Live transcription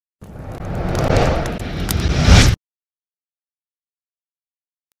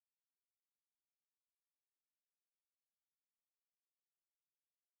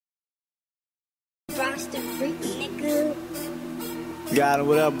Boston freak nigga. Got him,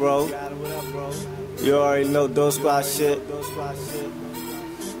 what up, bro? You already know those squad shit.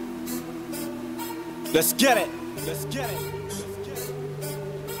 Let's get it.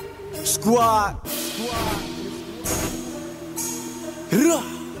 Squad. Rah.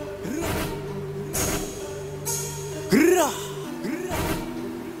 Rah.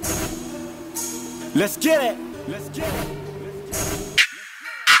 Let's get it.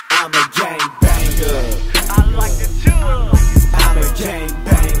 I'm a gang banger. I like the tour. I'm a gang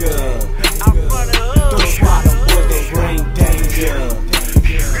banger. I'm for the hood. Those bottom boys, they bring danger.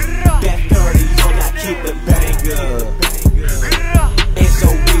 That 30 on, I keep the banger. It's so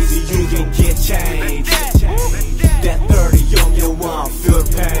easy, you can get changed. That 30 on, you won't feel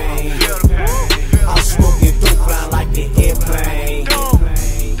pain. I'm smoking dope, flying like the airplane.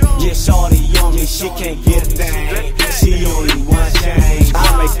 Yeah, shorty on me, she can't get a thing. She only one change.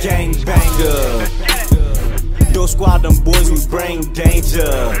 I'm a gang banger. Those squad, them boys, we bring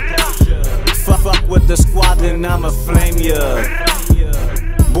danger. Fuck with the squad, then I'ma flame ya.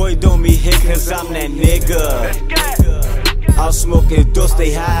 Boy, don't be hit, cause I'm that nigga. I'm smoking dope,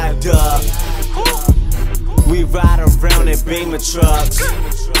 stay high up. We ride around in beamer trucks.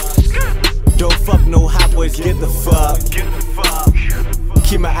 Don't fuck no hot boys, get the fuck.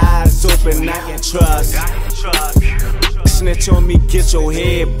 Keep my eyes open, I can trust. Snitch on me, get your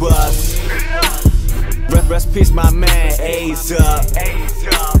head bust. Rest peace, my man, A's up.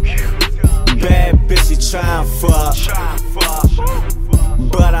 Bad bitch, she tryna fuck,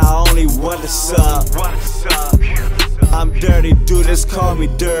 but I only want to suck. I'm dirty, dude, just call me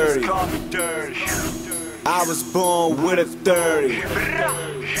dirty. I was born with a 30.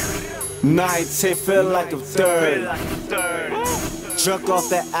 19 feel like I'm 30. Drunk off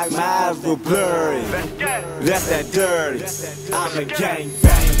that act, my eyes were blurry. That's that dirty. I'm a gang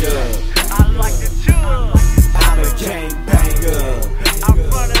banger. I like the tour. I'm a gang banger. I'm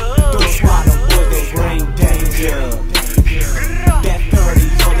for the hood. Those bottom boys, they bring danger. That 30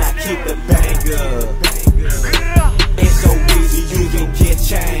 on, I keep the banger. It's so easy, you can get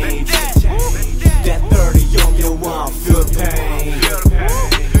changed. That 30 on, you won't feel pain.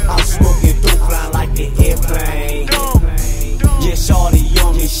 I'm smoking dope, flying like the airplane. Yeah, shorty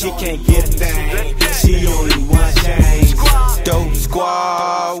on me, she can't get a thing. She only one change. Dope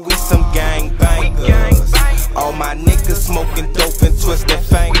squad, we some gang bangers. All my niggas smoking dope and twisting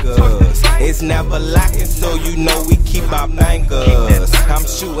fingers. It's never lacking, so you know we keep our bangers. I'm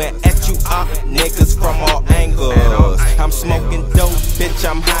shooting at you up, niggas from all angles. I'm smoking dope, bitch,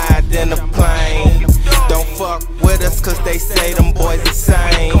 I'm higher than a plane. Don't fuck with us, cause they say them boys the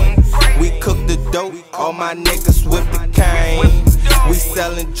same. We cook the dope, all my niggas whip the cane. We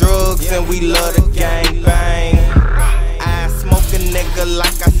sellin' drugs and we love the gang bang. I smoke a nigga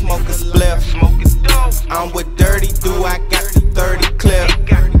like I smoke a spliff. I'm with Dirty Dude, I got the 30 clip.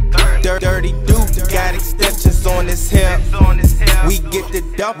 Dirty Dude got extensions on his hip. We get the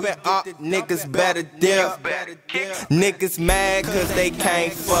dumping up, niggas better dip. Niggas mad cause they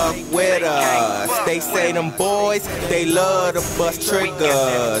can't fuck with us. They say them boys, they love to bust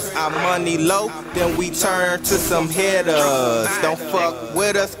triggers. Our money low, then we turn to some hitters. Don't fuck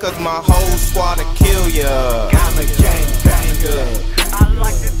with us cause my whole squad'll kill ya. I'm a gang banger. I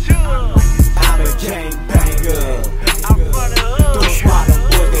like the tour. I'm a gang banger. I'm for the hood. Those bottom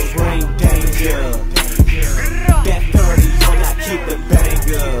boys, they bring danger. That 30 on, I keep the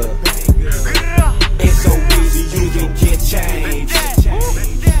banger. It's so easy, you can get changed.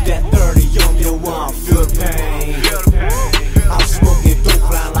 That 30 on, you won't feel pain. I'm smoking dope,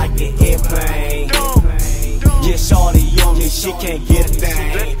 flying like the airplane. Yeah, shorty on me, she can't get a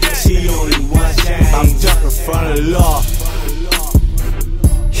thing. She only one change. I'm ducking in front of the law.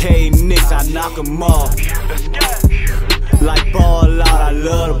 Hey, niggas, I knock 'em off. Like ball out, I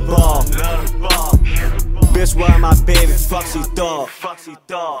love the ball. Bitch, why my baby, fuck she thought.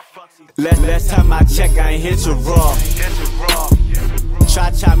 Last time I check, I ain't hit you raw.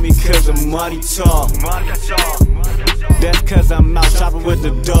 Try me cause the money talk. That's cause I'm out shopping with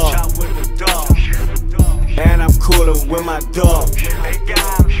the dog. And I'm cooler with my dog.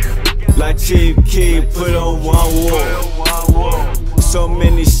 Like Chief Key, put on one wall. So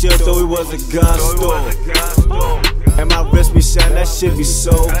many shit, though it was a gun store. And my wrist be shining, that shit be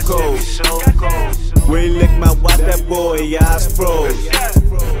so cold. When you lick my watch, that boy, eyes froze.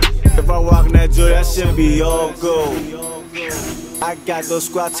 If I walk in that door, that shit be all gold. I got those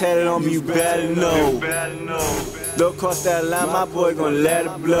squad tatted on me, you better know. Don't cross that line, my boy gon' let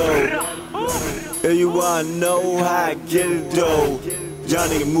it blow. If you wanna know how I get it though, y'all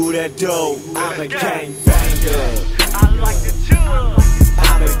nigga move that dough. I'm a gang banger. I like the tour.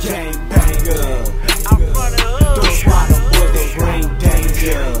 I'm a gang banger. banger. I'm from the hood. Those squad of boys that bring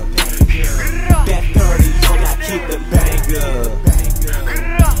danger. That 30, you gotta keep the banger.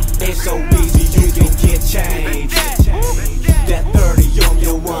 It's so easy, you can get changed. That 30 on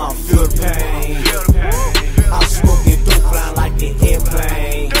your arm, feel the pain. I'm smoking dope, flying like the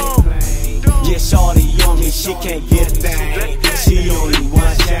airplane. Yeah, shorty on me, she can't get a thing. She only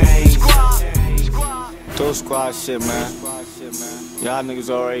one change. Those squad shit, man. Y'all niggas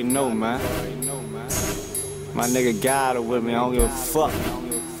already know, man. My nigga got it with me, I don't give a fuck.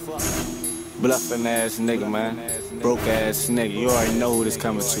 Bluffing ass nigga, man. Broke ass nigga. You already know who this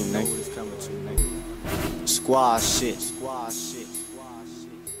coming to, nigga. Squad shit.